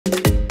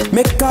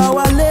Make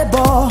our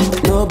labor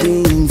no be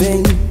in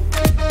vain.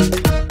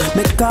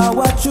 Make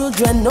our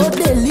children no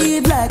they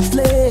live like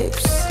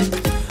slaves.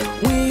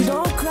 We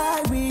don't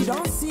cry, we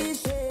don't see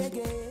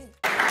shame.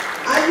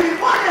 And we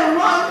want to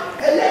run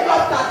a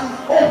Lagos that is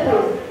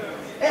open,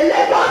 a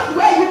Lagos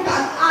where you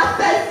can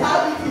access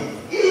services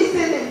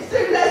easily,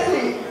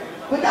 seamlessly,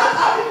 without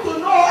having to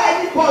know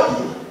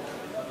anybody,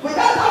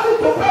 without having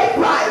to pay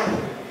bribe,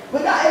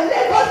 without a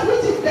Lagos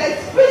which is there's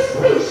free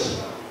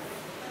speech,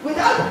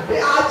 without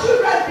our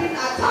children being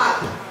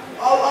attacked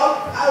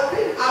or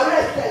being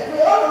arrested. We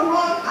want to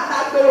run an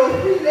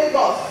Agbero-free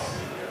Lagos.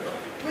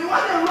 We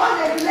want to run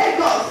a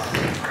Lagos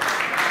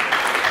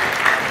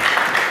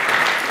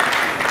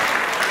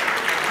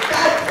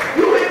that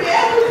you will be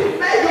able to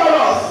measure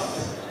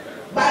us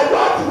by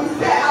what we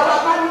say.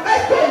 Our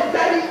manifesto is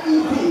very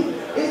easy.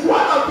 It's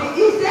one of the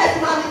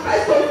easiest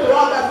manifestos to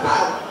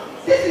understand.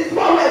 This is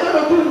what we're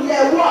going to do in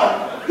year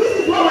 1.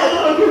 This is what we're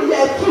going to do in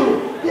year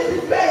 2.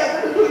 This is where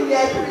you're going to do in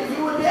year 3.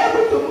 You will be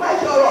able to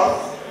measure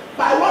us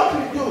by what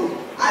we do.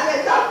 An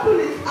example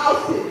is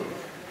housing.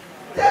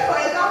 Take for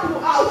example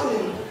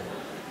housing.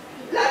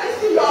 Let me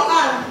see your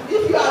hand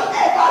if you have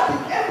ever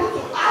been able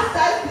to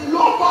access the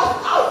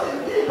low-cost housing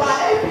bill by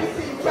APC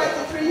in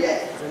 23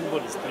 years.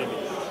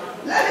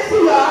 Let me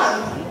see your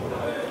hand.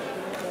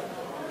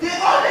 The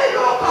only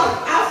low-cost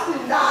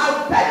housing that has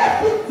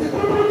benefited the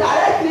people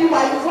directly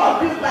when you want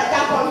built by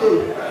that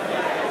company.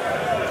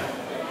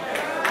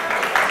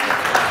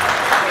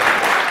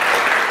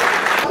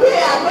 We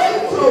are going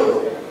to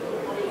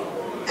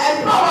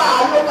empower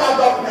our local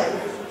government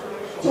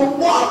to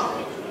work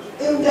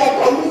in their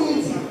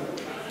community.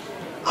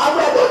 And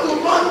we're going to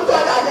monitor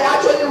that they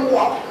actually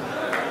work.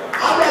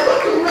 And we're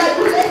going to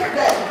regulate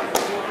them.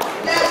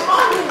 Their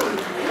money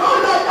no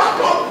longer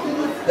comes to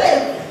the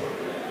state.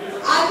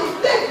 And the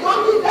state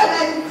don't give them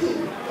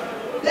anything.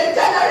 They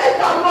generate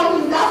that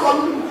money in that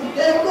community.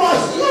 They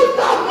must use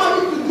that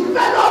money to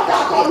develop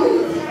that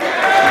community.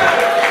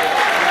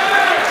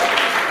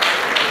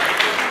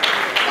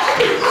 That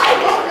is how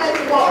government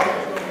works.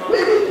 We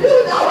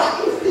rebuild our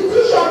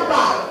institution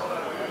back.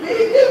 We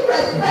give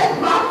respect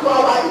back to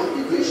our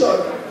institution.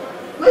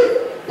 We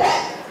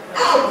get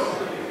health.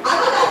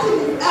 Another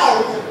thing is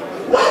health.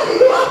 When do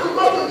you have to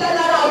go to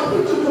general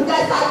hospital to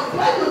get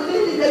satisfied to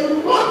live in a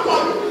remote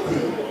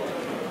community?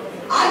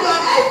 And your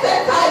health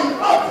center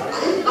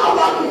is not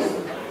working.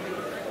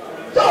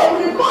 So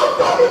remote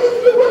community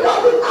people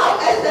doesn't have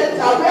health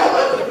center. We are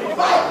going to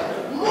provide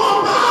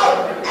mobile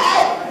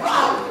health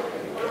van.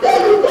 They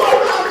will go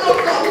around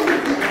those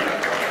communities.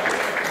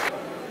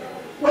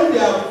 When they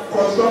are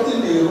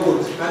constructing a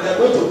road and they are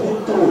going to put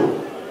toll,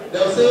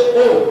 they'll say,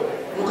 oh,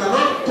 you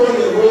cannot toll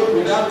a road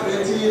without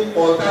creating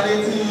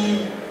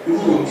alternative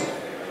routes.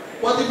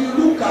 But if you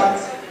look at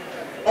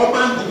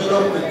urban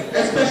development,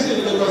 especially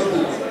in Lagos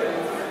State,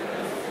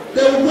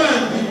 they will go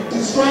and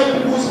destroy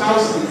people's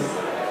houses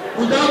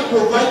without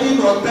providing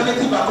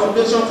alternative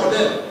accommodation for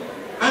them.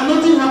 And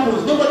nothing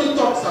happens, nobody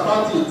talks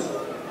about it,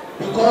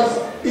 because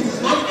it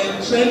is not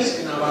entrenched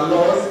in our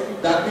laws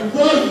that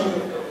before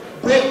you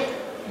make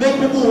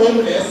people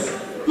homeless,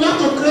 you have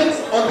to create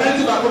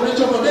alternative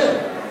accommodation for them.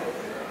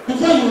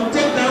 Before you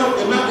take down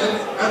a market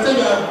and say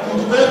you are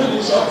developing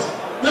in shops,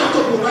 you have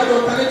to provide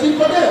alternative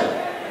for them.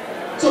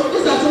 So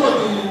these are some of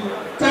the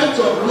types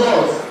of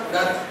laws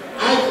that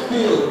I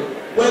feel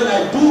when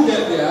I do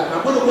get there,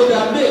 I'm going to go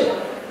there and make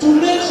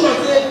sure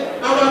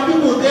that our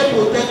people they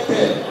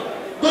protected.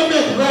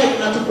 Government right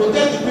now to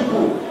protect the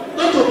people,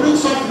 not to bring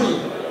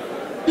suffering.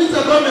 This is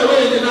a government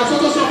where they are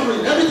social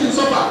suffering, everything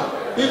suffer.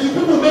 If the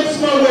people make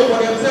small way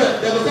for themselves,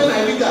 they will say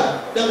illegal,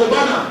 they will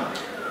ban them.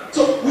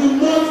 So we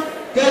must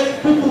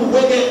get people who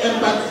get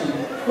empathy,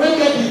 who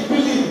get the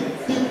feeling,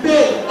 the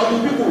pain of the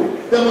people.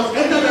 They must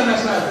enter the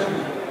National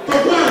Assembly to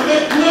go and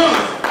make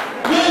laws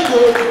where to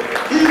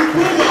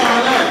improve our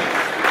life.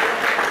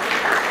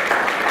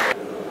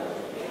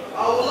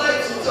 I would like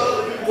to tell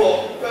the people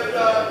of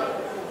Federal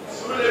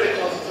Surulere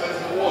Townhall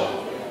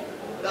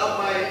 21 that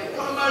my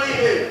primary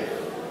aim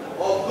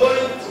of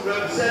going to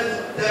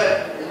represent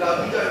them in the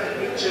Abuja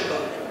Electric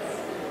Chamber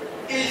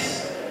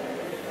is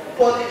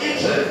for the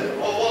interest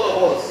of all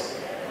of us.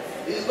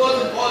 It's not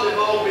all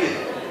about me.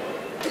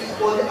 It's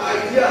for the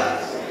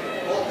ideas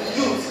of the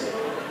youth.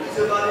 It's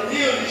about the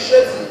new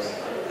initiatives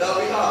that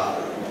we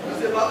have.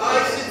 It's about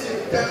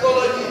ICT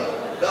technology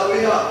that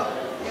we have.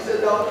 It's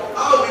about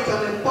how we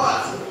can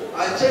impart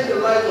and change the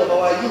lives of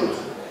our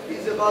youth.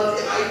 It's about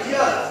the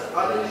ideas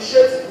and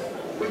initiatives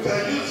we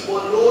can use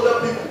for the older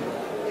people.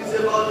 It's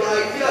about the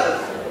ideas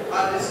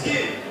and the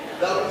scheme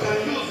that we can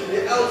use in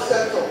the health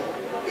sector.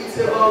 It's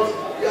about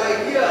the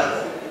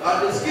ideas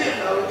and the scheme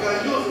that we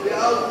can use in the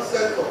housing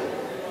sector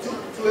to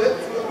be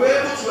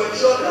able to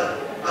ensure that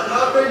an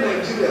average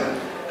Nigerian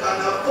can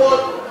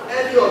afford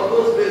any of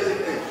those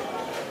basic things.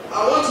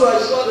 I want to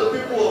assure the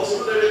people of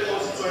Surulere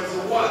Townhall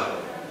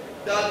 21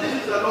 that this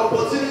is an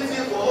opportunity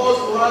for us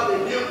to have a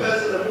new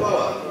person in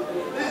power.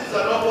 This is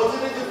an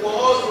opportunity for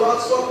us to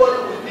have somebody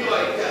with new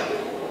ideas.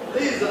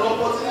 This is an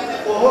opportunity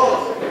for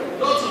us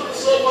not to be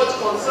so much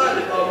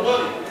concerned about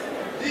money,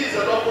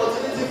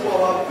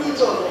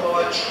 future of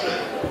our children.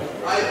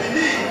 I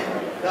believe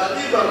that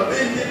if I'm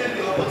being given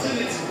the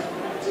opportunity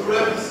to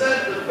represent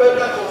the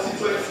federal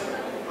constituency,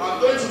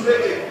 I'm going to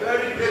make a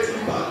very great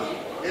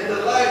impact in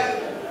the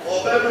life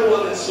of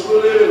everyone in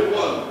Surulere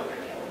 1.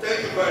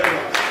 Thank you very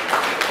much.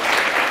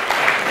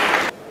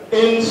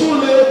 In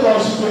Surulere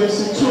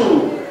constituency 2,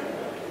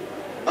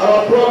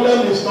 our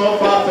problem is not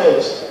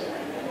far-fetched.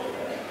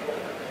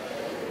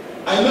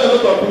 I know a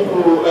lot of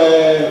people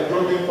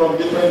moving from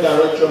different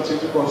directions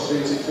into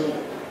constituency 2.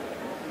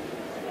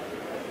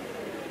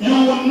 You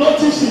will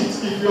notice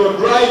it if you're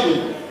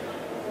driving.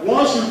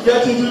 Once you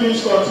get into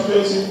this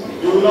constituency,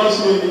 you will not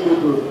see any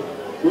good road.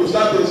 You will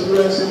start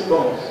experiencing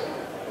problems.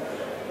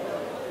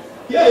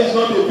 Here is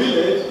not a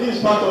village, this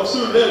is part of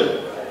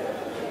Surulere.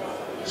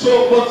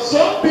 So, but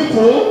some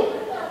people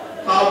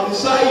have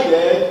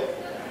decided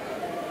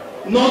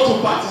not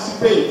to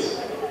participate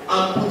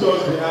and put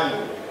us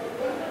behind.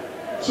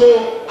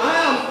 So I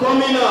am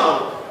coming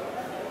out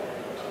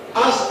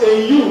as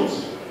a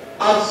youth,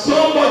 as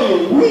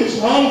somebody who is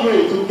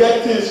hungry to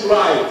get things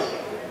right,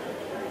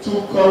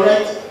 to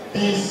correct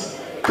these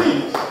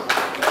things.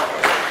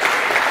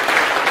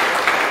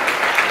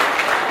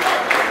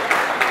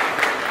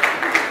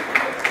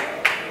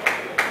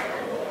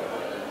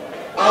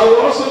 I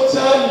will also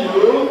tell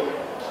you,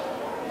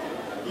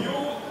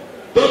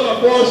 those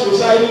of us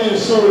residing in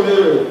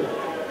Surulere,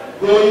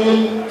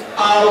 going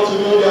out to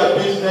do their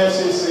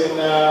businesses in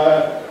a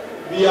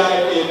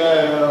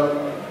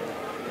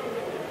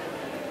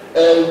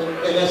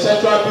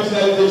central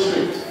business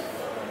district.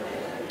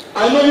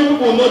 I know you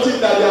people notice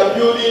that they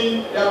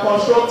are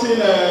constructing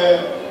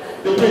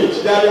the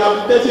bridge, they are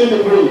rehabilitating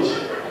the bridge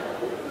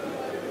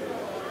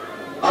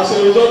as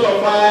a result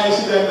of fire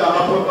incident that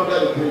happened under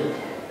the bridge.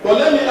 But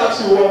let me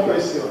ask you one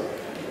question.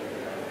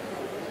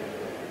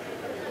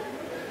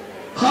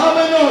 How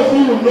many of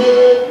you know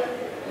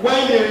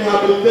when the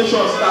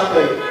rehabilitation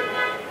started?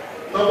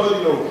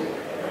 Nobody knows.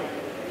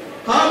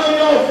 How many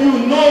of you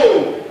know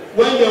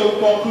when they will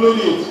conclude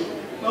it?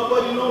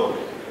 Nobody knows.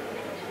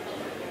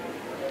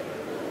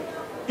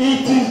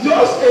 It is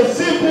just a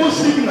simple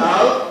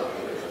signal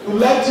to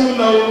let you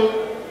know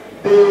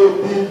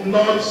they did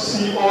not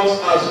see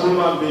us as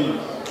human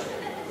beings.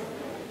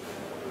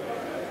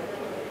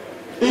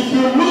 If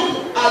you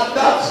look at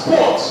that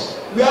spot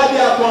where they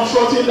are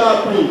constructing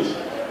that bridge,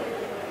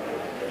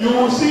 you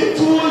will see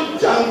two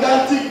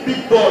gigantic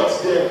big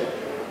boards there.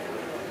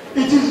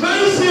 It is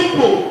very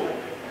simple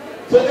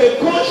for a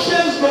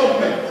conscious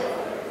government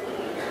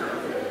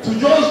to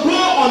just go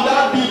on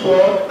that big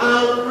board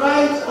and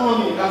write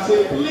on it and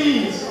say,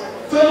 please,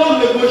 fellow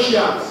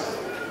negotiants,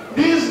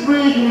 this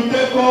bridge will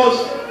take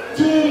us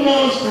 2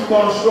 months to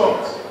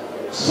construct.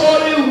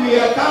 Sorry, we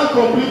can't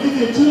complete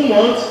it in 2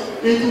 months,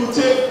 it will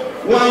take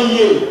 1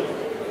 year.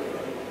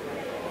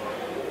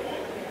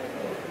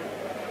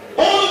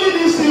 Only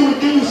this thing will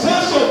give you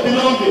sense of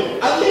belonging.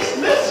 At least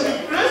let's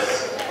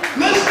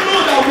know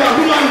that we are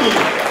human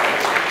beings.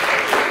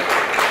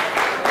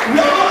 We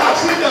are not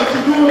asking them to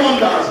do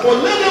wonders, but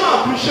let them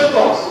appreciate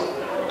us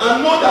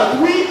and know that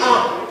we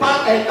are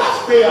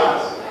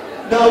taxpayers,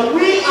 that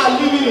we are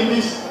living in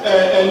this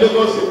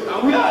Lagos State, and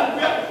we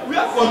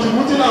are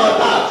contributing our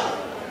tax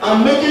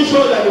and making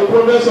sure that the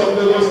progress of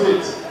Lagos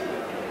State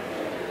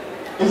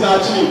is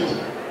achieved.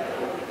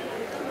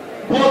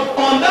 But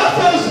on that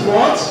first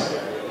spot,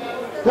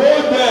 go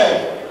there,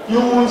 you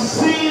will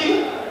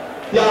see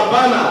their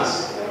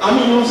banners. I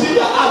mean, you will see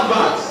their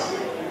adverts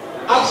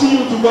asking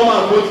you to come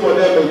and vote for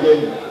them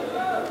again.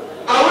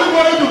 Are we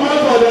going to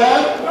vote for them?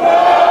 No!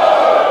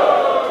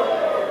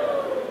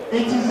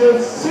 It is a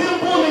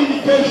simple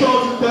indication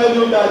to tell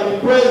you that the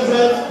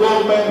present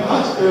government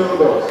has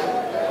failed us.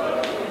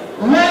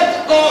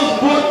 Let us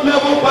vote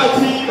Labour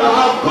Party that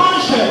have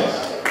conscience,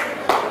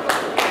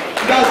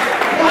 that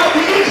have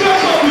the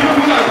interests of the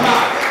people at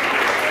heart,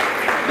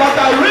 that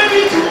are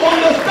ready to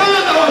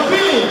understand our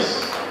feelings,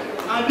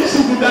 and this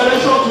is the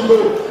direction to go.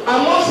 I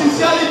must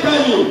sincerely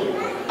tell you,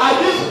 at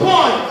this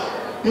point,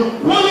 the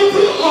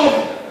quality of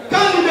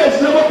candidates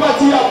Labour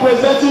Party are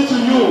presenting to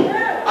you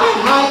are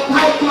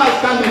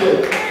high-class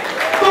candidates,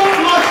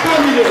 top-notch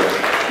candidates,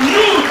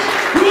 youth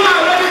who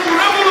are ready to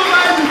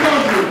revolutionize the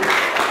country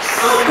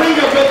and bring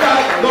a better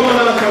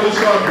governance for this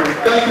country.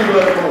 Thank you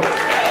very much.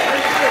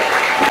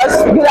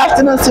 Good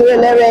afternoon,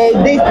 Surulere.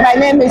 My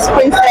name is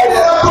Princess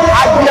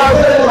ISLAMIYAT.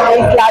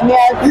 I'm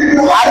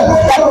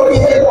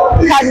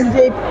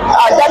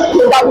deputy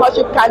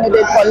governorship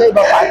candidate for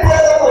Labour Party.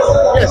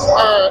 Yes,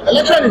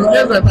 election is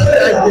less than 5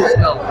 days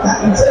now.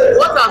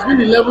 What has been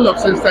the level of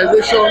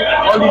sensitization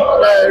or the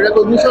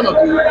recognition of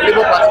the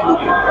Labour Party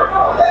logo?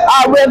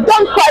 We've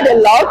done quite a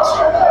lot.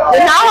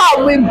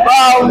 We've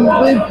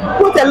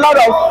put a lot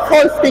of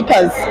phone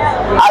stickers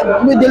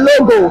with the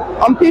logo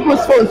on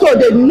people's phones, so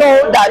they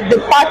know that the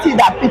party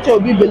that Peter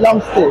Obi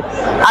belongs to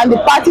and the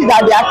party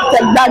that the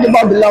architect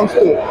Dadibo belongs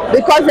to,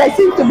 because there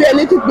seems to be a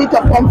little bit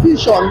of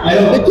confusion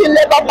between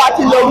Labour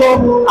Party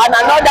logo and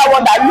another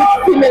one that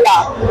looks similar,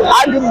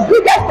 and the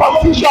biggest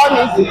confusion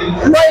is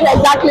knowing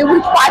exactly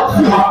which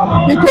party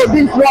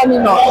Obi is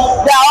running on.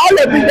 They are all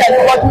obedient,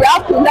 but we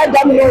have to let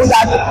them know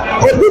that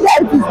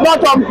obedience is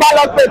not on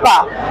ballot paper.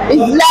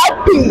 It's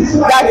LP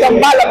that's on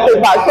ballot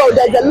paper. So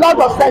there's a lot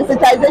of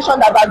sensitization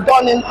that are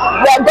done in.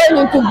 We are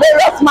going into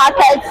various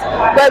markets,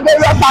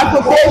 various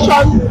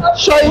associations,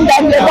 showing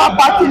them Labour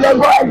Party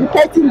logo,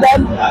 educating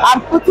them, and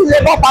putting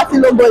Labour Party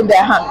logo in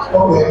their hand.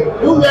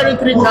 You wearing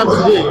 3 caps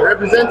today,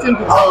 representing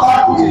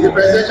the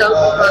presidential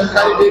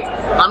candidate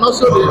and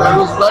also the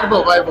most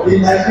valuable rival.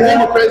 Being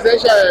the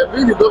presidential,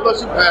 being the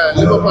governorship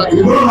Labour Party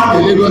in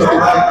Lagos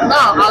State.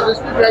 Now, as we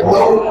speak right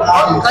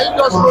now, can you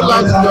just roll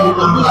out your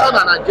vision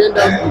and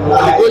agenda,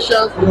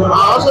 negotiations, and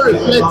also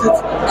reflect it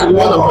to the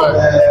one of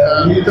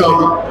Peter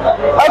Obi?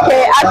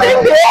 Okay, I think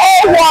the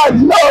whole world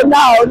know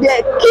now the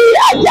key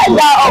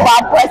agenda of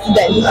our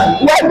president.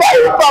 We're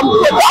going from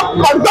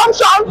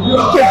consumption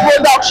to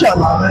production.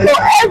 So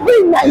every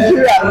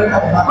Nigerian,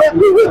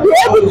 we will be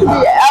able to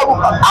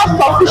have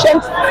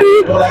sufficient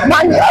food,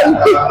 money,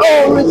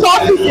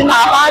 resources in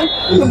our hands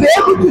to be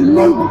able to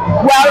live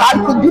well and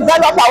to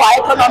develop our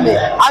economy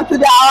and to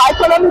our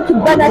economy to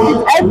benefit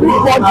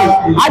everybody.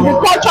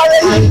 Agricultural,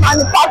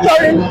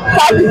 manufacturing,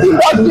 service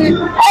industry,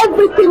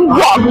 everything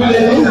works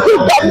in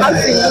good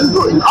governance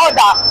in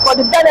order for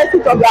the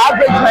benefit of the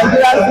average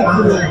Nigerian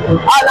citizen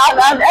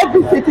and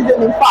every citizen.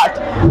 In fact,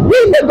 we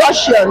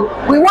Lagosian,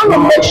 we want to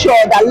make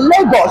sure that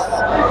Lagos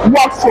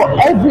works for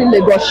every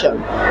Lagosian.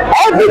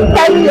 Every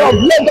penny of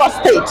Lagos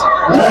State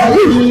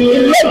is used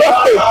in Lagos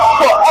State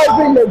for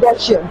every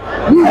Lagosian.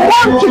 We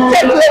want to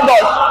take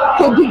Lagos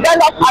to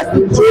develop as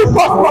the true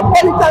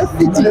cosmopolitan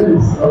city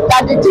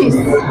that it is.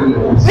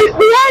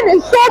 Behind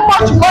is so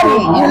much money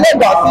in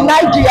Lagos, in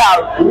Nigeria.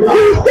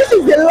 This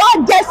is the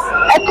largest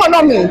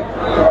economy.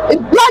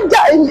 It's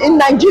larger in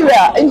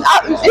Nigeria,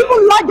 even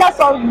larger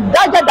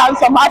than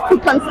some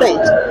African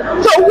states.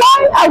 So why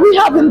are we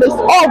having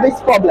all this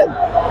problem?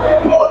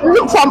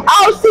 Look, from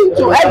housing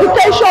to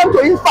education to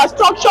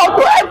infrastructure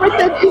to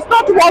everything, it's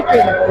not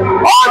working.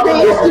 All the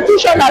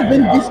institution has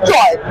been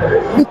destroyed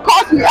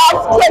because we have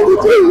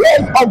 23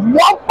 years of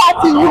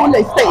one-party rule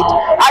estate,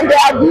 and they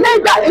have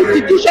made that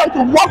institution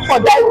to work for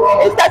them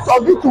instead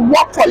of it to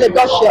work for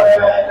Lagosians.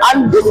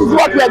 And this is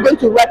what we are going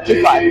to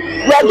rectify.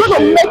 We are going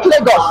to make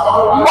Lagos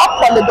work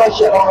for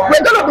Lagosians.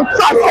 We're going to be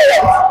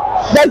transparent.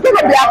 There's going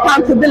to be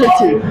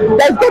accountability.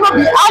 There's going to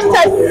be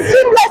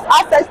seamless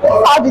access to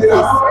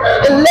services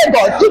in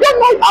Lagos. You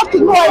don't have to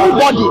know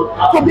anybody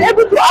to be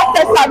able to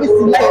access services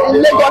in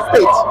Lagos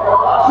State.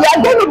 We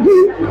are going to be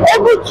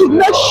able to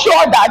make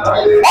sure that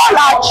all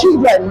our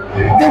children,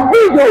 the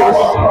widows,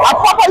 are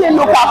properly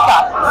looked after.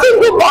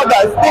 Single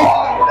mothers,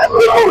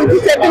 people with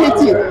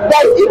disability,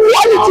 there's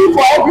equality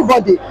for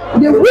everybody.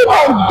 The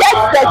women get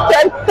the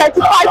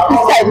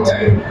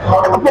 35%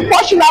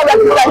 proportional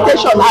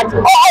representation at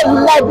all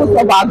levels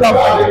of our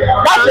government.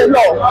 That's the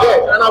law.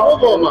 Yes, and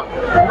above all,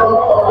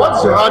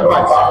 what's your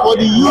advice for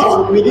the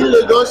youth within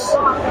Lagos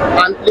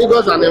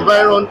and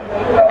environment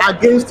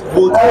against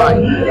vote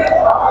buying?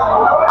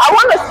 I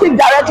want to speak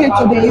directly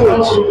to the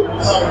youth.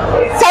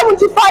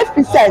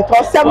 75%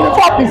 or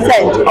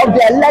 74% of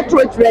the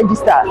electorate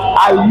register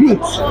are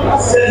youth.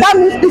 That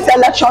means this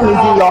election is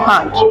in your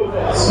hand.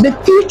 The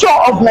future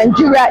of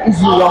Nigeria is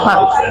in your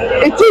hands.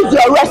 It is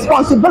your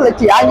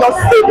responsibility and your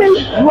civil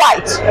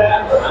right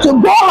to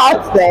go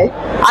out there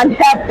and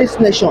help this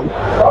nation.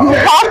 You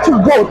have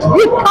to vote.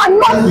 You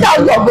cannot sell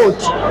your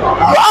vote.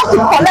 You have to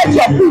collect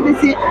your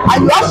PVC and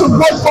you have to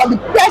vote for the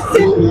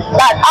person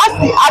that has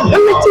the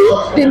ability,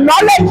 the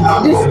knowledge,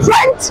 the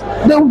strength,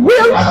 the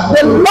will,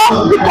 the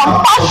love, the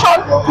compassion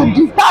to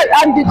decide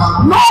and the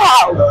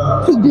know-how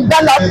to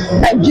develop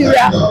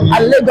Nigeria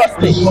and Lagos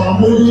State.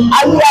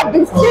 And we have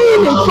been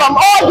seeing it from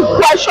all the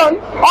questions,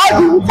 all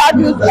the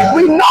interviews.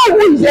 We know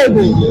who is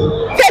able.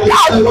 Take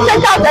out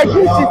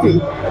ethnicity,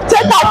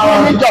 take out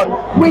religion.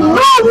 We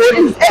know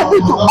who is able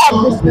to help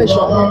this nation.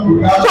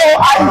 So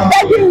I'm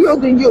begging you,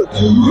 the youth,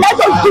 let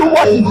us do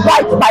what is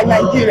right by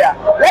Nigeria.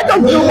 Let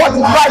us do what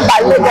is right by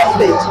Lagos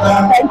State.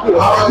 Thank you.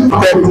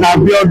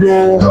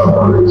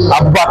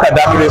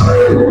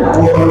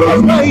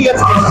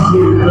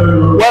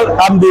 Well,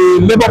 I'm the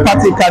Labour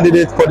Party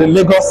candidate for the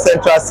Lagos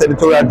Central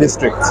Senatorial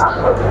District.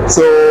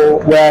 So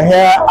we're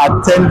here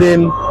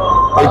attending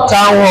a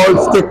town hall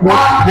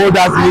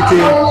stakeholders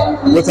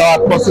meeting with our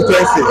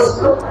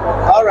constituencies.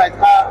 All right.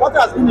 What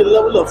has been the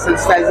level of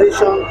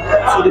sensitization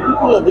to the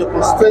people of your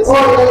constituency,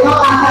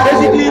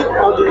 basically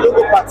on the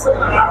Labour Party?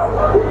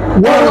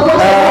 Well,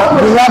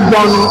 we have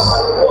done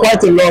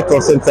quite a lot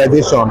of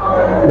sensitization,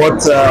 but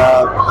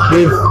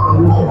we've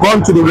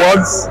gone to the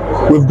wards,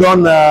 we've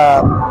done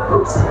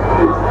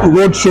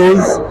road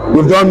shows,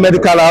 we've done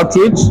medical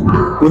outreach,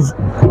 we've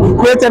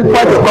created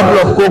quite a couple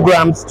of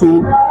programs to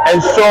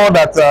ensure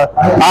that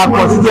our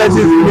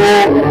constituencies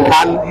know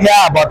and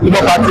hear about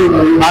Labour Party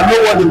and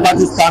know what the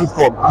party stands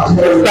for.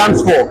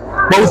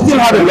 But we still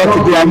have a lot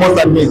to do, I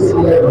must admit.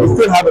 We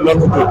still have a lot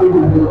to do.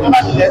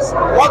 Nevertheless,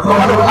 what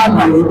kind of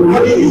advice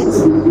for the youth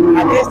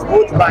against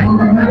vote buying?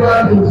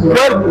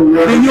 Well,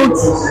 the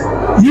youth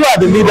you are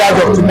the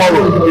leaders of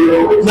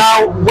tomorrow.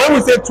 Now, when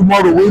we say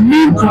tomorrow, we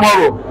mean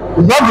tomorrow.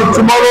 Not the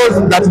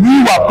tomorrows that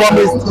we were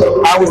promised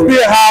and we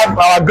still have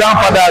our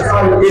grandfathers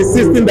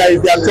insisting that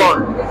it's their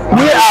turn.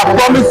 We are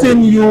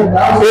promising you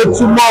a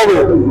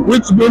tomorrow,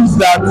 which means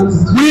that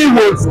we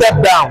will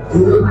step down.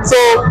 So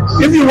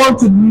if you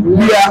want to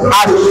be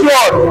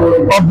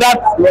assured of that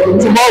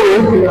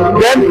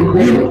tomorrow, then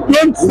you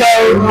don't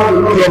sell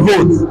your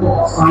vote.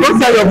 Don't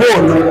sell your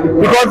vote,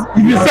 because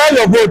if you sell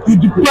your vote, you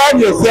deprive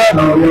yourself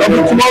of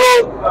the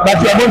tomorrow that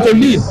you are going to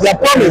lead. They are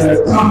promised.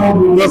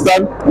 You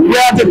understand? We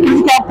are at a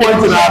critical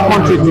point in our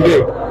country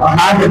today,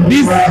 and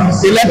this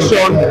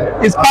election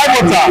is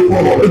pivotal,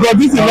 because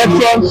this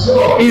election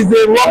is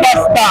a rubber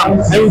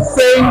stamp and it's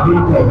saying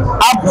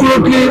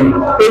absolutely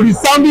a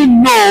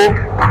resounding no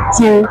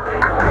to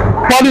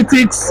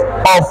politics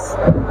of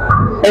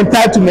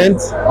entitlement,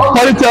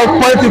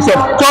 politics of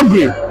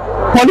thuggery,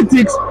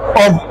 politics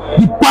of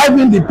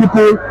depriving the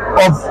people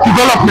of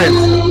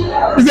development.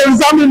 It's a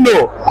resounding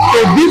no. So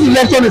this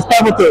election is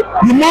pivotal.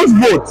 You must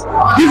vote.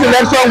 This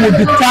election will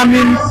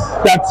determine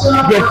that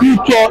your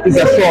future is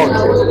assured.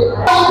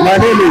 My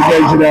name is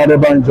Engineer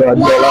Adebanjo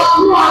Adiola.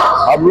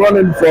 I'm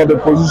running for the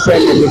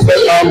position of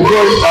the I'm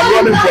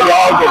running for the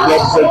House of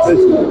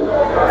Representation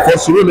for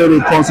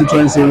Surulere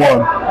Constituency 1.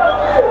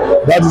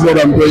 That is what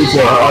I'm going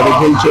for at the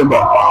Green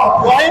Chamber.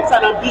 Why is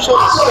an ambition?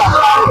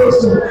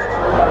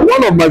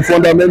 One of my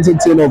fundamental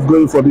things of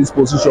going for this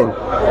position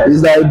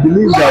is that I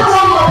believe that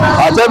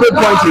at every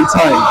point in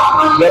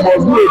time there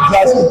must be a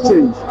drastic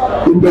change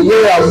in the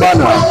way and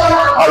manner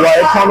our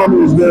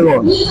economy is going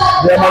on.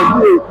 There must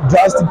be a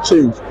drastic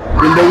change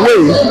in the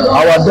way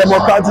our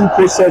democratic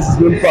process is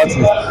being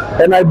practiced.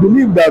 And I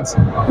believe that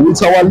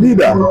with our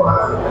leader,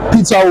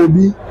 Peter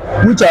Obi,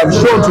 which I've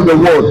shown to the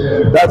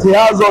world that he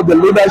has all the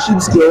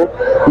leadership skill,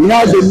 he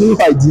has a new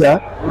idea,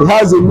 he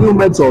has a new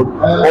method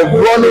of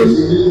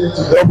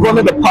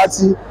running the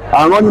party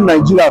and running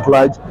Nigeria at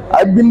large.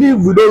 I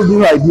believe with those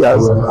new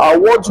ideas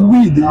and what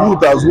we, the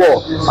youth as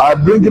well, are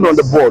bringing on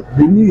the board,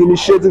 the new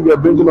initiative we are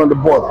bringing on the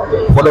board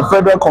for the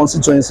federal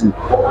constituency,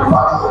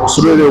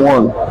 Surulere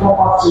 1.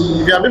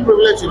 If you have been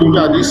privileged to do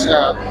that this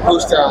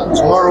post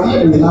tomorrow,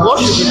 what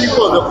should the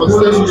people of the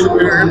constituency should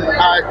be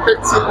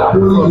expecting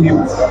from you?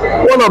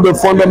 One of the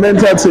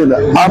fundamental things,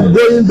 I'm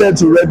going there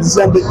to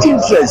represent the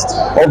interest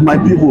of my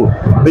people,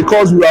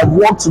 because we have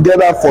worked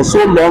together for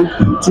so long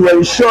to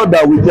ensure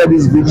that we get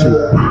this victory.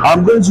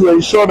 I'm going to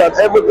ensure that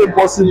everything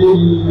possible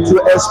to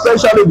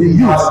especially the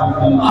youth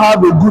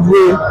have a good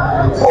way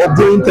of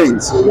doing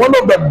things. One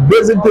of the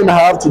basic things I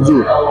have to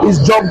do is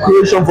job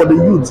creation for the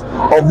youth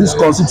of this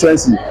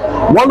constituency.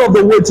 One of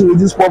the ways to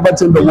reduce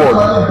poverty in the world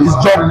is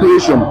job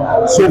creation.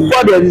 So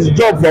far there is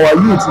job for our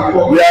youth.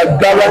 We are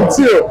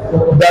guaranteed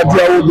that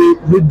there will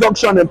be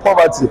reduction in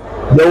poverty.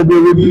 There will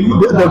be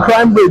the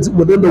crime rate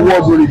within the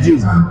world will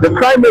reduce. The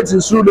crime rate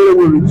in Surulere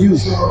will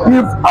reduce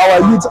if our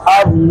youth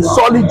have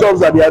solid jobs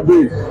that they are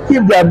doing,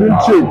 if they are being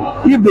trained,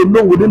 if they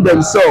know within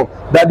themselves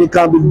that they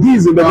can be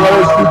this in the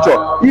nearest future,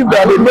 if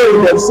they know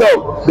in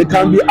themselves they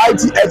can be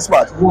IT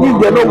experts, if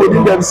they know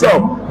within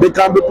themselves they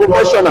can be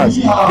professionals,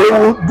 they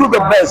will do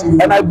the best.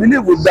 And I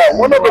believe with that,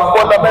 one of the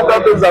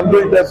fundamental things I'm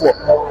doing there for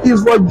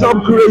is for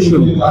job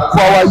creation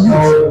for our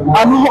youth,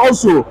 and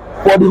also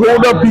for the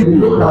older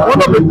people.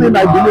 One of the things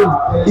I believe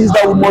is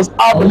that we must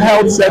have a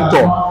health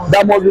sector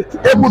that must be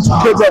able to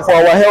cater for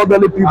our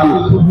elderly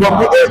people. From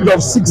the age of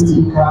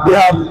 60, they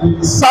have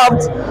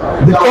served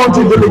the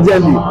country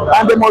diligently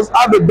and they must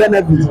have a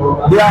benefit.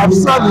 They have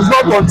served, it's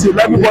not until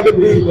everybody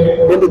be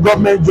in the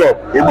government job.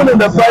 Even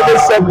in the private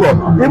sector,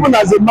 even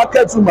as a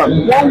market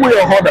woman, one way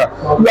or other,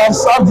 you have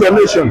served your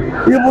nation,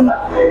 even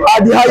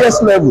at the highest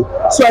level.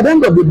 So at the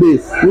end of the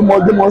day,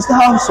 they must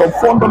have some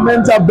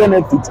fundamental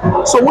benefits.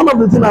 So one of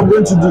the things I'm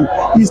going to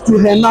do is to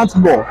enact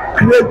law,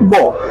 create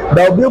law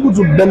that will be able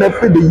to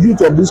benefit the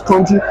youth of this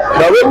country,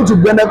 that will be able to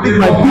benefit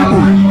my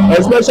people,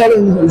 especially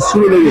in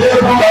Surulere,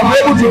 that will be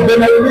able to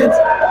benefit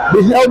the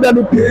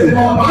elderly people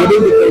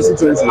within the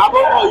constituency.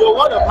 Above all, your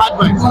word of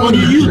advice for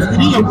the youth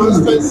within your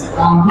constituency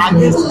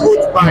against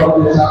vote buy.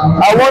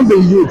 I want the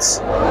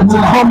youth to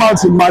come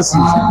out in masses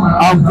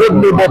and vote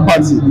Labour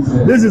Party.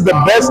 This is the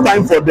best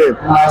time for them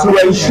to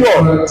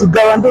ensure, to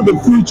guarantee the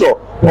future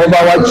of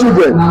our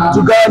children, to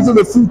guarantee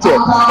the future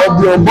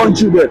of the unborn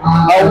children.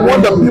 I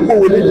want the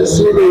people within the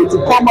Surulere to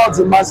come out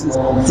in masses,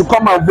 to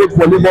come and vote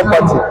for Labour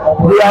Party.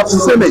 We have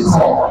seen it.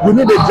 We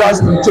need a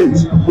drastic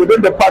change within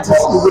the parties,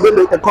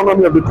 within the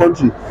economy of the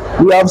country.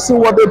 We have seen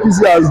what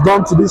APC has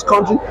done to this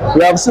country.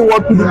 We have seen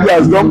what PDP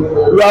has done.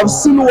 We have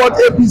seen what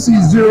APC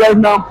is doing right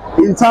now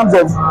in terms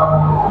of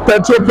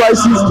petrol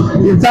prices,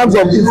 in terms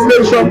of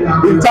inflation,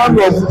 in terms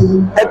of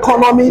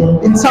economy,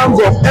 in terms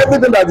of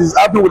everything that is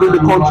happening within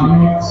the country.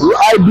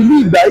 I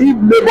believe that if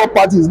Labour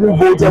Party is being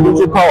voted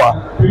into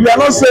power, we are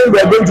not saying we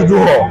are going to do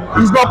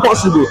all. It's not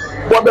possible.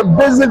 But the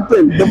basic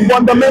thing, the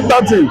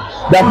fundamental thing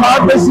that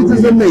every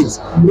citizen needs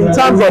in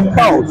terms of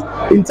health,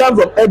 in terms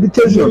of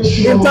education,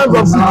 in terms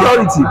of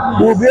security,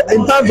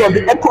 in terms of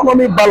the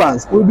economic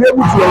balance. We'll be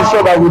able to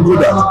ensure that we do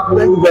that.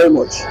 Thank you very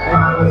much.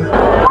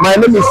 My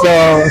name is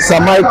Sir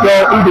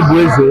Michael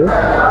Ndibweze,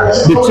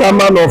 the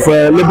chairman of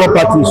Labour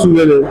Party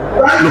Surulere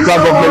Local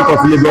Government of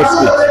Lagos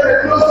State.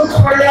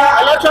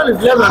 Election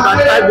is less than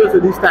 5 days to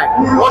this time.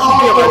 What should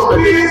be your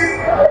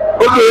expectation?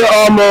 Okay,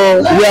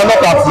 we are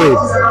not afraid.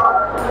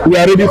 We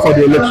are ready for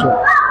the election.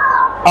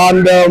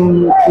 And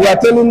we are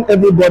telling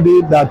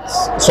everybody that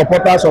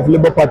supporters of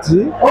Labour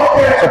Party,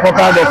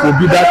 supporters of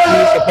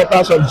Obidati,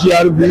 supporters of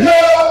GRV,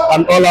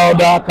 and all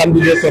other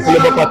candidates of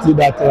Labour Party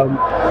that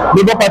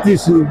Labour Party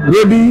is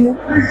ready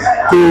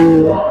to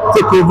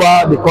take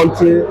over the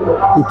country,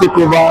 to take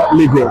over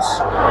Lagos.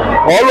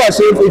 All I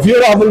say, if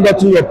you haven't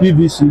gotten your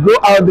PVC, go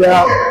out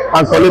there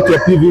and collect your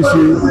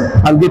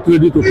PVC and get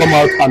ready to come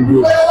out and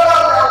vote.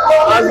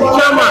 As the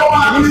chairman,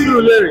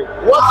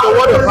 Surulere, what's your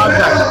word of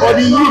advice for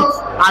the youth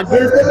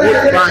against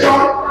vote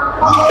buying?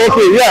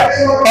 Okay, yeah.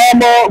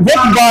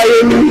 Vote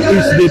buying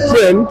is the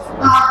trend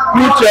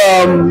which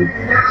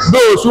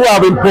those who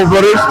have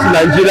impoverished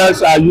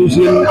Nigerians are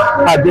using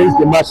against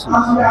the masses.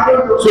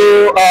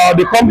 So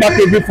they come back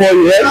every 4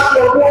 years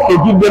to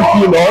give them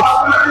peanuts,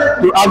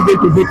 to ask them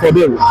to vote for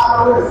them.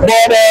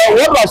 But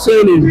what I'm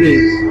saying is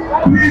this: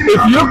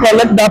 if you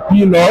collect that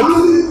peanut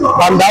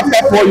and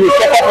after 4 years,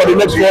 suffer for the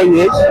next 4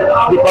 years,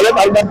 you collect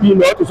another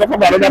peanut, you suffer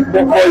for another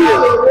 4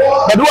 years.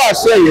 But what I'm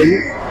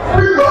saying,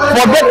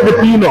 forget the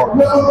peanut,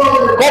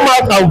 come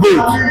out and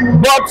vote.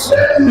 But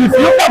if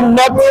you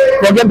cannot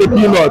forget the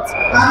peanut,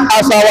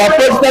 as our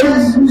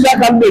president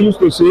Shakande used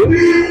to say,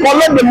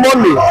 collect the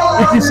money.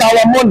 It is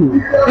our money.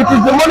 It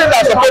is the money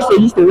that is supposed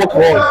to use to work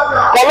for us.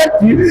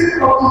 Collect it,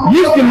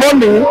 use the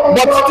money,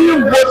 but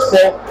still vote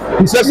for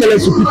His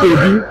Excellency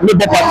Peter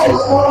Labour Party.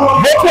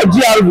 Vote for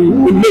GRV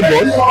in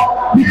Lagos,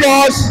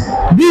 because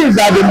these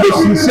are the most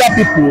sincere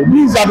people.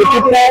 These are the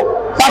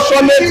people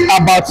passionate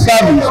about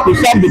service, to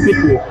serve the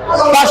people,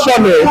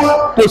 passionate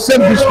to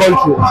save this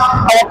country.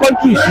 Our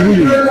country is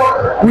ruling.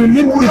 We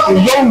need people,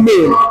 young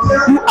men,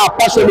 who are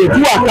passionate,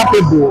 who are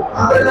capable,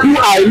 who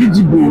are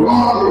eligible,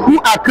 who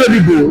are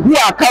credible, who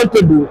are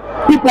accountable,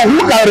 people who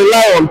can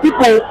rely on,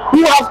 people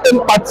who have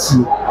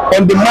empathy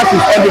on the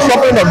masses, on the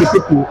suffering of the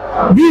people.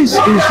 These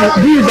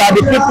are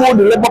the people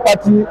the Labour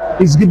Party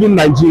is giving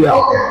Nigeria.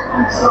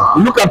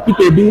 Look at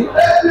P2B,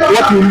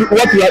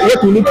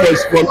 what you look for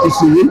is from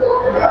Isiri.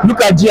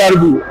 Look at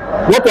GRV,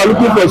 what we are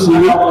looking for is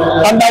Isiri.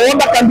 And the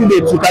other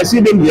candidates, you can see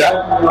them here,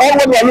 all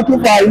what we are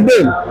looking for in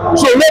them.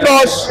 So let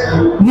us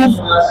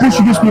push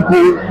these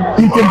people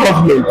into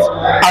government,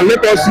 and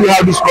let us see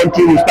how this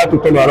country will start to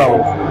turn around.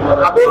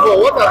 Above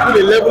all, what has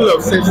been the level of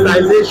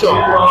sensitization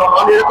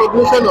on the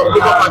recognition of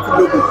Labour Party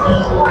logo?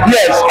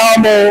 Yes,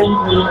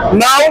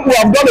 now we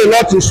have done a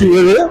lot in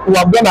Surulere. We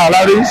have done our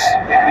rallies,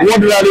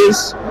 ward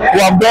rallies. We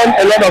have done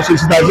a lot of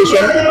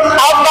sensitization.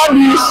 After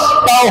this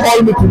town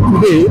hall meeting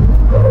today,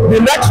 the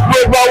next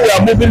program we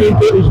are moving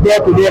into is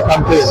door-to-door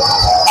campaign.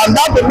 And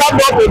that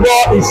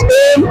door-to-door is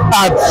aimed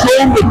at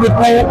showing the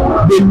people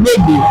the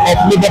logo of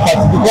Labour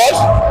Party, because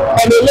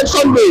on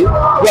election day,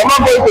 we are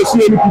not going to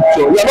see any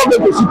picture. We are not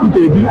going to see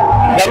P2B. We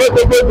are not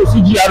going to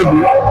see GRB.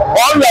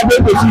 All we are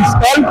going to see is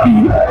LP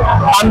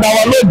and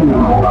our logo,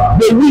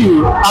 the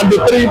wheel and the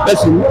 3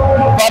 person,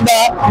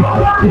 father,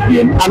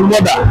 pikin, and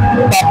mother,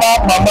 papa,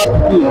 mama,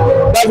 pikin.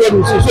 That's what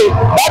we see. So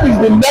that is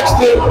the next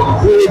thing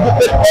we will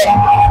take up.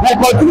 We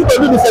will continue to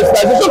do the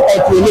sensitization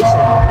until election,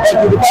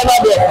 until the final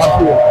day of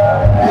campaign.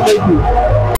 Thank you.